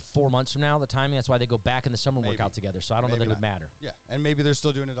matter 4 months from now, the timing? That's why they go back in the summer and work out together. So I don't know that it would matter. Yeah, and maybe they're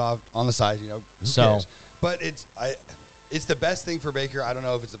still doing it on the side, who cares? But it's the best thing for Baker. I don't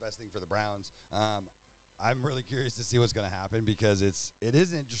know if it's the best thing for the Browns. I'm really curious to see what's going to happen because it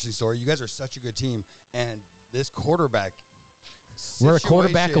is an interesting story. You guys are such a good team, and this quarterback we're a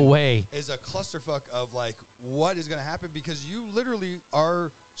quarterback away is a clusterfuck of like what is going to happen because you literally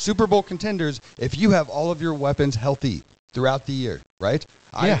are Super Bowl contenders if you have all of your weapons healthy throughout the year, right?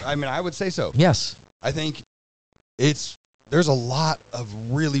 Yeah. I mean, I would say so. Yes. I think there's a lot of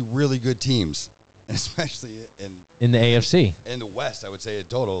really, really good teams, especially in the AFC. In the West, I would say in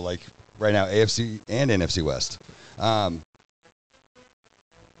total, like right now, AFC and NFC West.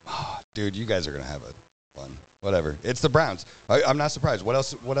 Dude, you guys are going to have a fun. Whatever. It's the Browns. I'm not surprised. What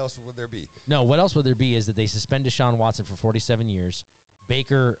else would there be? No, what else would there be is that they suspend Deshaun Watson for 47 years.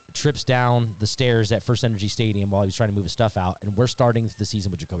 Baker trips down the stairs at First Energy Stadium while he was trying to move his stuff out, and we're starting the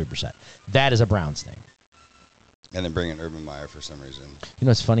season with Jacoby Brissett. That is a Browns thing. And then bring in Urban Meyer for some reason. You know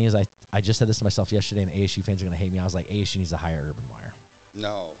what's funny is I just said this to myself yesterday, and ASU fans are going to hate me. I was like, ASU needs to hire Urban Meyer.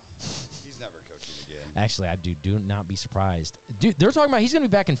 No. He's never coaching again. Actually, I do not be surprised. Dude, they're talking about he's going to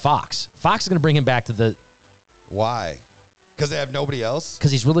be back in Fox. Fox is going to bring him back to the... Why? Because they have nobody else?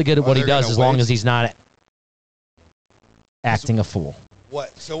 Because he's really good at what he does as long as he's not acting a fool.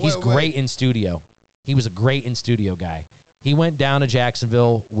 What? So he's great in studio. He was a great in studio guy. He went down to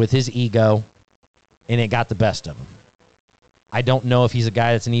Jacksonville with his ego, and it got the best of him. I don't know if he's a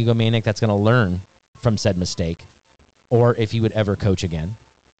guy that's an egomaniac that's going to learn from said mistake or if he would ever coach again.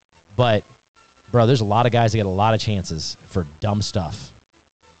 But, bro, there's a lot of guys that get a lot of chances for dumb stuff,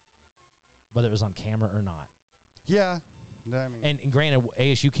 whether it was on camera or not. Yeah. I mean, and granted,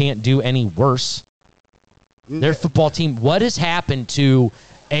 ASU can't do any worse. Their football team, what has happened to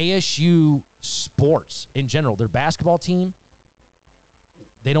ASU sports in general? Their basketball team,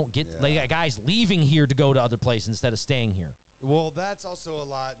 they don't get they got guys leaving here to go to other places instead of staying here. Well, that's also a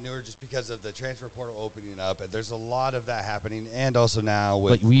lot newer just because of the transfer portal opening up. And there's a lot of that happening. And also now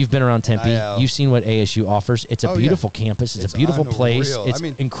with But we've been around Tempe. NIL. You've seen what ASU offers. It's a beautiful campus. It's a beautiful place. unreal. It's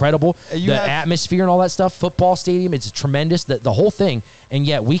incredible. The atmosphere and all that stuff. Football stadium. It's tremendous. The whole thing. And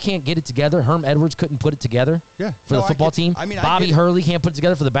yet we can't get it together. Herm Edwards couldn't put it together for the football team. Bobby Hurley can't put it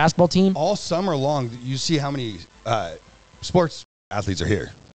together for the basketball team. All summer long, you see how many sports athletes are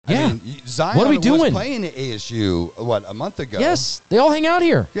here. Yeah. I mean, Zion what are we doing? Was playing at ASU, a month ago? Yes. They all hang out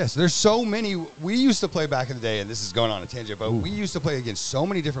here. Yes. There's so many. We used to play back in the day, and this is going on a tangent, but we used to play against so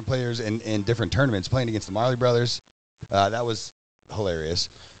many different players in different tournaments, playing against the Marley brothers. That was hilarious.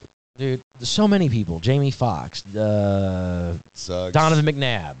 Dude, there's so many people. Jamie Foxx, Donovan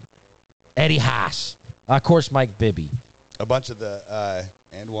McNabb, Eddie Haas, of course, Mike Bibby. A bunch of the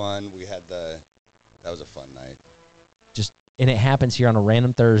we had that was a fun night. And it happens here on a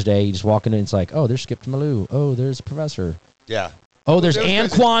random Thursday. You just walk in and it's like, oh, there's Skip Malou. Oh, there's a professor. Yeah. Oh, there's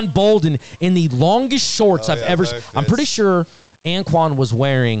Anquan Bolden in the longest shorts I've ever seen. I'm pretty sure Anquan was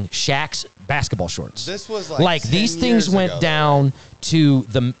wearing Shaq's basketball shorts. This was like these things went down to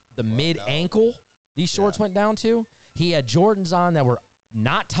the mid ankle. These shorts went down to. He had Jordans on that were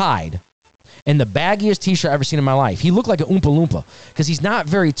not tied. And the baggiest T-shirt I've ever seen in my life. He looked like an Oompa Loompa because he's not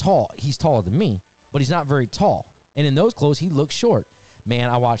very tall. He's taller than me, but he's not very tall. And in those clothes, he looked short. Man,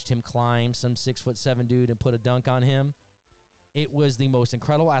 I watched him climb some 6'7" dude and put a dunk on him. It was the most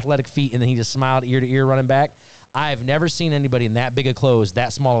incredible athletic feat, and then he just smiled ear to ear running back. I've never seen anybody in that big of clothes,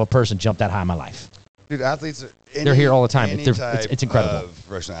 that small of a person, jump that high in my life. Dude, athletes, they're here all the time. It's incredible.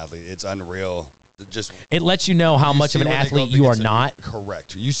 Professional athlete, it's unreal. It lets you know how much of an athlete you are not.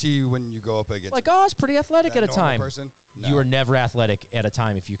 Correct. You see when you go up against like, oh, it's pretty athletic at a time. Person. No. You are never athletic at a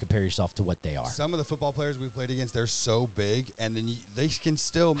time if you compare yourself to what they are. Some of the football players we played against, they're so big, and then they can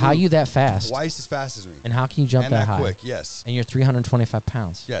still move how are you that fast? Twice as fast as me. And how can you jump that high? Quick, yes. And you're 325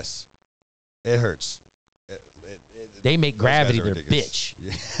 pounds. Yes. It hurts. They make gravity their bitch.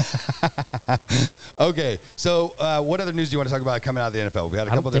 Yeah. Okay, so what other news do you want to talk about coming out of the NFL? We had a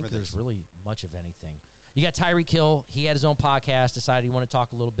couple different things. I don't think there's really much of anything. You got Tyreek Hill. He had his own podcast, decided he wanted to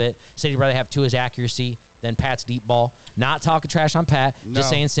talk a little bit. Said he'd rather have Tua's accuracy than Pat's deep ball. Not talking trash on Pat. No. Just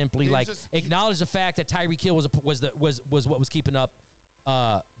saying simply, acknowledge the fact that Tyreek Hill was what was keeping up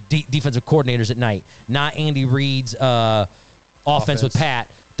defensive coordinators at night. Not Andy Reid's offense with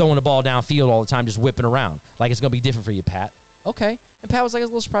Pat throwing the ball downfield all the time, just whipping around. Like, it's going to be different for you, Pat. Okay. And Pat was like, I was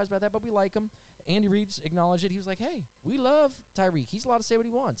a little surprised about that, but we like him. Andy Reid acknowledged it. He was like, hey, we love Tyreek. He's allowed to say what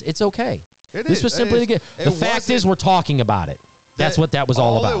he wants. It's okay. This was simply to get. The fact is, we're talking about it. That's what that was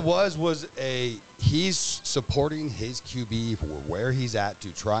all about. All it was he's supporting his QB for where he's at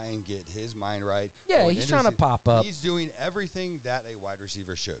to try and get his mind right. Yeah, he's trying to pop up. He's doing everything that a wide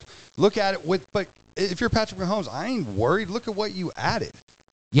receiver should. Look at it but if you're Patrick Mahomes, I ain't worried. Look at what you added.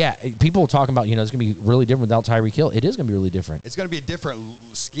 Yeah, people are talking about, it's going to be really different without Tyreek Hill. It is going to be really different. It's going to be a different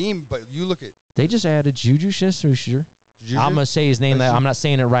scheme, but you look at... They just added Juju Smith-Schuster. I'm going to say his name. I'm not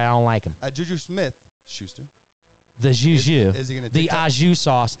saying it right. I don't like him. Juju Smith-Schuster. The Juju. Is he going to the au jus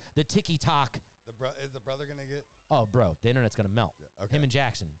sauce. The tiki-talk. Is the brother going to get... Oh, bro. The internet's going to melt. Yeah, okay. Him and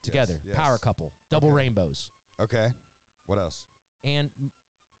Jackson together. Yes. Power couple. Double rainbows. Okay. What else? And...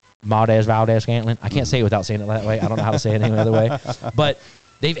 Valdez Scantling. I can't say it without saying it that way. I don't know how to say it any other way. But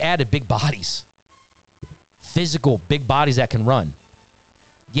they've added big bodies. Physical, big bodies that can run.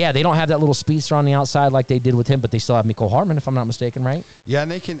 Yeah, they don't have that little speedster on the outside like they did with him, but they still have Mecole Hardman, if I'm not mistaken, right? Yeah, and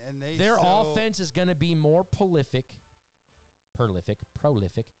they can. And their offense is going to be more prolific. That's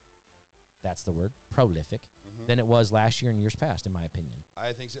the word, prolific, than it was last year and years past, in my opinion.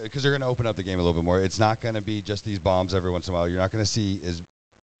 I think so, because they're going to open up the game a little bit more. It's not going to be just these bombs every once in a while. You're not going to see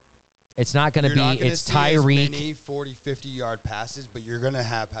It's not going to be, it's Tyreek. As many 40, 50-yard passes, but you're going to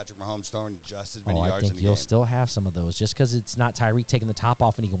have Patrick Mahomes throwing just as many yards in the game. I think you'll still have some of those. Just because it's not Tyreek taking the top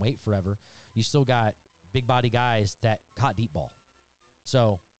off and he can wait forever, you still got big body guys that caught deep ball.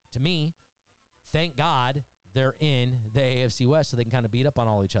 So, to me, thank God they're in the AFC West so they can kind of beat up on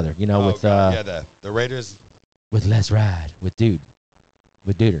all each other. The Raiders. With Les Ride, with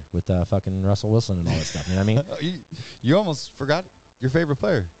Duder, with fucking Russell Wilson and all that stuff. You know what I mean? You almost forgot your favorite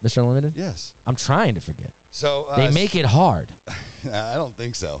player. Mr. Unlimited? Yes. I'm trying to forget. So they make it hard. I don't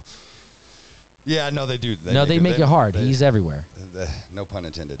think so. Yeah, no, they do. They make it hard. He's everywhere. No pun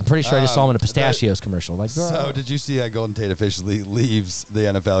intended. I'm pretty sure I just saw him in a pistachios commercial. Like, so did you see that Golden Tate officially leaves the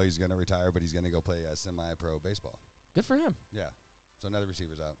NFL? He's going to retire, but he's going to go play semi-pro baseball. Good for him. Yeah. So another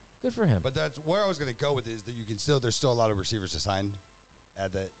receiver's out. Good for him. But that's where I was going to go with is that there's still a lot of receivers to sign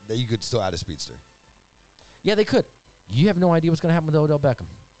that you could still add a speedster. Yeah, they could. You have no idea what's going to happen with Odell Beckham.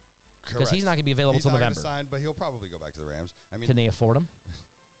 Because he's not going to be available until November. Sign, but he'll probably go back to the Rams. I mean, can they afford him?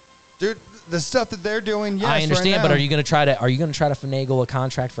 Dude, the stuff that they're doing, yes, I understand, right but now. are you going to try to finagle a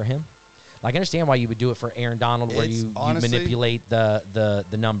contract for him? Like, I understand why you would do it for Aaron Donald, where you manipulate the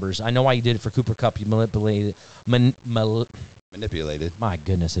numbers. I know why you did it for Cooper Kupp. You manipulated. My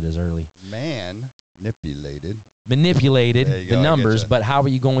goodness, it is early. Manipulated the numbers, but how are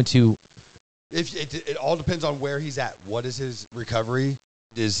you going to? It all depends on where he's at. What is his recovery?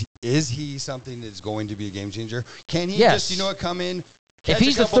 Is he something that's going to be a game changer? Can he just come in, catch if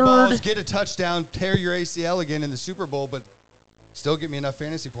he's a couple the third, balls, get a touchdown, tear your ACL again in the Super Bowl, but still give me enough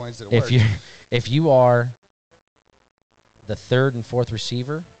fantasy points that it works? If you are the third and fourth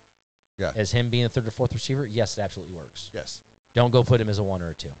receiver, as him being the third or fourth receiver, yes, it absolutely works. Yes. Don't go put him as a 1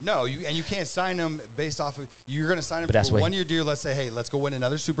 or a 2. No, you can't sign him based off of – you're going to sign him for a 1-year deal. Let's say, hey, let's go win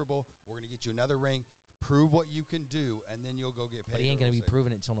another Super Bowl. We're going to get you another ring. Prove what you can do, and then you'll go get paid. But he ain't going to be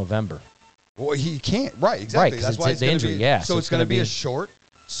proving it until November. Well, he can't. Right, exactly. Right, that's why it's the injury, So it's going to be a short,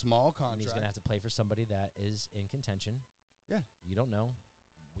 small contract. And he's going to have to play for somebody that is in contention. Yeah. You don't know.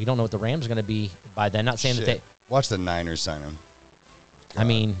 We don't know what the Rams are going to be by then. Not saying that they – watch the Niners sign him. I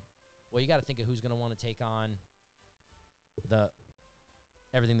mean, well, you got to think of who's going to want to take on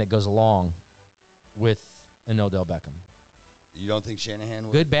everything that goes along with an Odell Beckham. You don't think Shanahan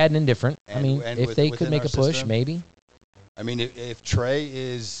would? Good, bad, and indifferent. If they could make a push, system, maybe. I mean, if Trey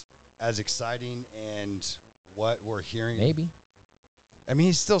is as exciting and what we're hearing. Maybe. I mean,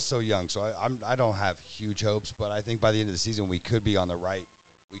 he's still so young, so I don't have huge hopes, but I think by the end of the season we could be on the right.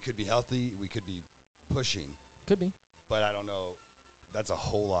 We could be healthy. We could be pushing. Could be. But I don't know. That's a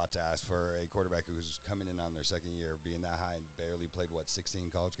whole lot to ask for a quarterback who's coming in on their second year, being that high and barely played, 16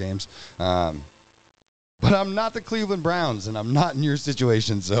 college games. But I'm not the Cleveland Browns, and I'm not in your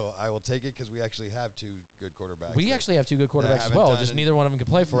situation, so I will take it because we actually have 2 good quarterbacks. We actually have 2 good quarterbacks as well, just neither one of them can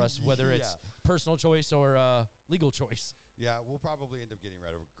play for us, whether it's personal choice or legal choice. Yeah, we'll probably end up getting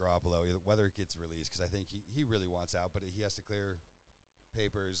rid of Garoppolo, whether it gets released, because I think he really wants out, but he has to clear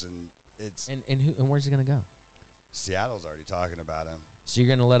papers, and it's... And where's he going to go? Seattle's already talking about him. So you're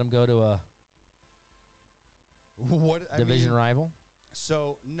going to let him go to a division rival?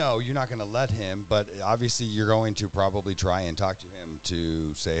 So, no, you're not going to let him, but obviously you're going to probably try and talk to him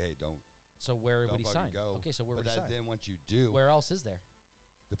to say, hey, don't. So where would he sign? Go. Okay, so where would he sign? Then once you do. Where else is there?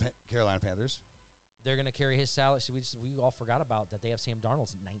 The Carolina Panthers. They're going to carry his salary. So we all forgot about that. They have Sam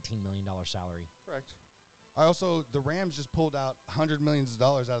Darnold's $19 million salary. Correct. The Rams just pulled out $100 million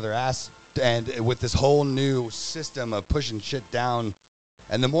out of their ass, and with this whole new system of pushing shit down.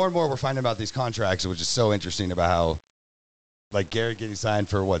 And the more and more we're finding about these contracts, which is so interesting about how, like, Garrett getting signed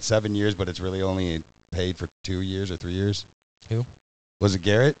for, 7 years, but it's really only paid for 2 years or 3 years? Who? Was it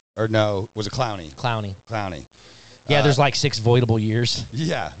Garrett? Or no, was it Clowney? Clowney. Yeah, there's like 6 voidable years.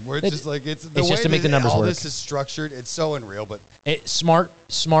 Yeah, where it's just like, it's the way just to make the numbers all work. This is structured. It's so unreal, but smart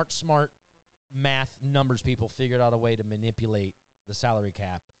math numbers people figured out a way to manipulate the salary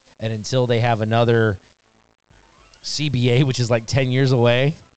cap. And until they have another CBA, which is like 10 years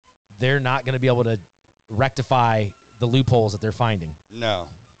away, they're not going to be able to rectify the loopholes that they're finding. No.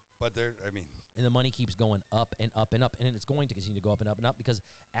 But and the money keeps going up and up and up, and it's going to continue to go up and up and up because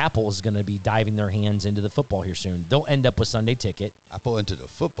Apple is going to be diving their hands into the football here soon. They'll end up with Sunday Ticket. Apple into the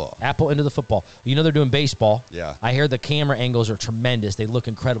football. You know they're doing baseball. Yeah. I hear the camera angles are tremendous. They look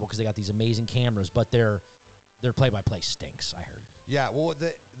incredible because they got these amazing cameras, but their play-by-play stinks, I heard. Yeah, well,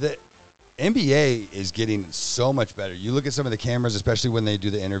 the NBA is getting so much better. You look at some of the cameras, especially when they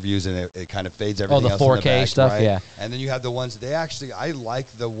do the interviews, and it kind of fades everything else. Oh, the 4K in the back, stuff, right? yeah. And then you have the ones I like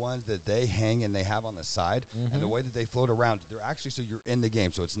the ones that they hang and they have on the side, and the way that they float around. They're actually so you're in the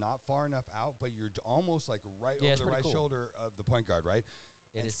game, so it's not far enough out, but you're almost like right over the right shoulder of the point guard, right?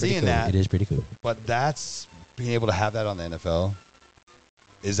 It is pretty cool. But that's being able to have that on the NFL.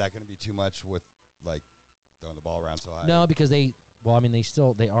 Is that going to be too much with like throwing the ball around so high? No, because they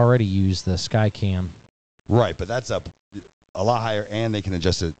already use the Sky Cam. Right, but that's up a lot higher, and they can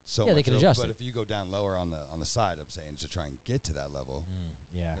adjust it so much. Yeah, they can adjust it. But if you go down lower on the side, I'm saying, to try and get to that level,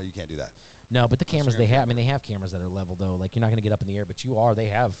 no, you can't do that. No, but the cameras they have cameras that are level, though. Like, you're not going to get up in the air, but they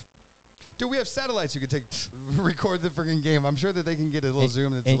have. Dude, we have satellites you can record the freaking game. I'm sure that they can get a little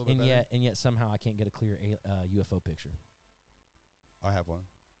zoom that's a little bit better. And yet somehow I can't get a clear UFO picture. I have one.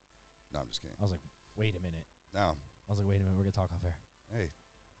 No, I'm just kidding. I was like, wait a minute. No. I was like, wait a minute, we're going to talk off air. Hey.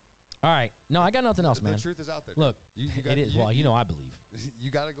 All right. No, I got nothing else, man. The truth is out there. Look, it is. Well, I believe.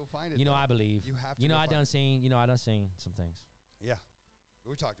 You got to go find it. I believe. You have to. I done seen some things. Yeah.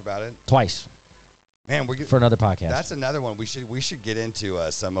 We talked about it. Twice. Man, for another podcast. That's another one. We should get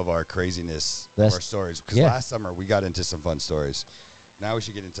into some of our craziness of our stories. Because last summer we got into some fun stories. Now we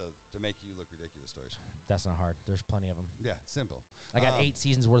should get into to make you look ridiculous stories. That's not hard. There's plenty of them. Yeah, simple. I got 8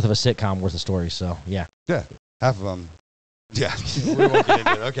 seasons worth of a sitcom worth of stories, so yeah. Yeah, half of them. Yeah, we won't get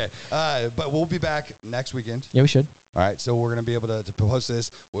into it. Okay, but we'll be back next weekend. Yeah, we should. All right, so we're going to be able to post this.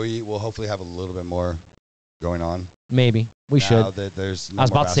 We'll hopefully have a little bit more going on. Maybe. We now should. That there's no I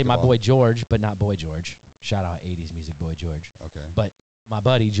was more about to say my basketball. boy George, but not Boy George. Shout out 80s music boy George. Okay. But my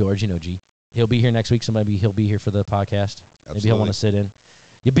buddy George, G, he'll be here next week, so maybe he'll be here for the podcast. Absolutely. Maybe he'll want to sit in.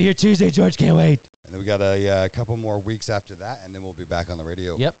 You'll be here Tuesday, George. Can't wait. And then we got a couple more weeks after that, and then we'll be back on the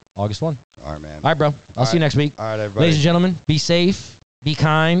radio. Yep, August 1. All right, man. All right, bro. I'll see you next week. All right, everybody. Ladies and gentlemen, be safe, be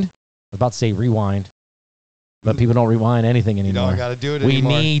kind. I was about to say rewind, but people don't rewind anything You anymore. don't got to do it We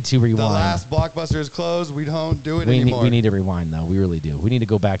anymore. need to rewind. The last Blockbuster is closed. We don't do it we anymore. need to rewind, though. We really do. We need to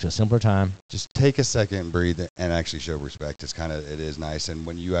go back to a simpler time. Just take a second and breathe and actually show respect. It is nice. And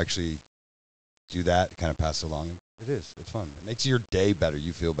when you actually do that, kind of pass it along, it's fun. It makes your day better.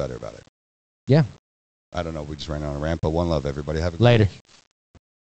 You feel better about it. Yeah. I don't know. We just ran on a rant, but one love, everybody. Have a good Later. week.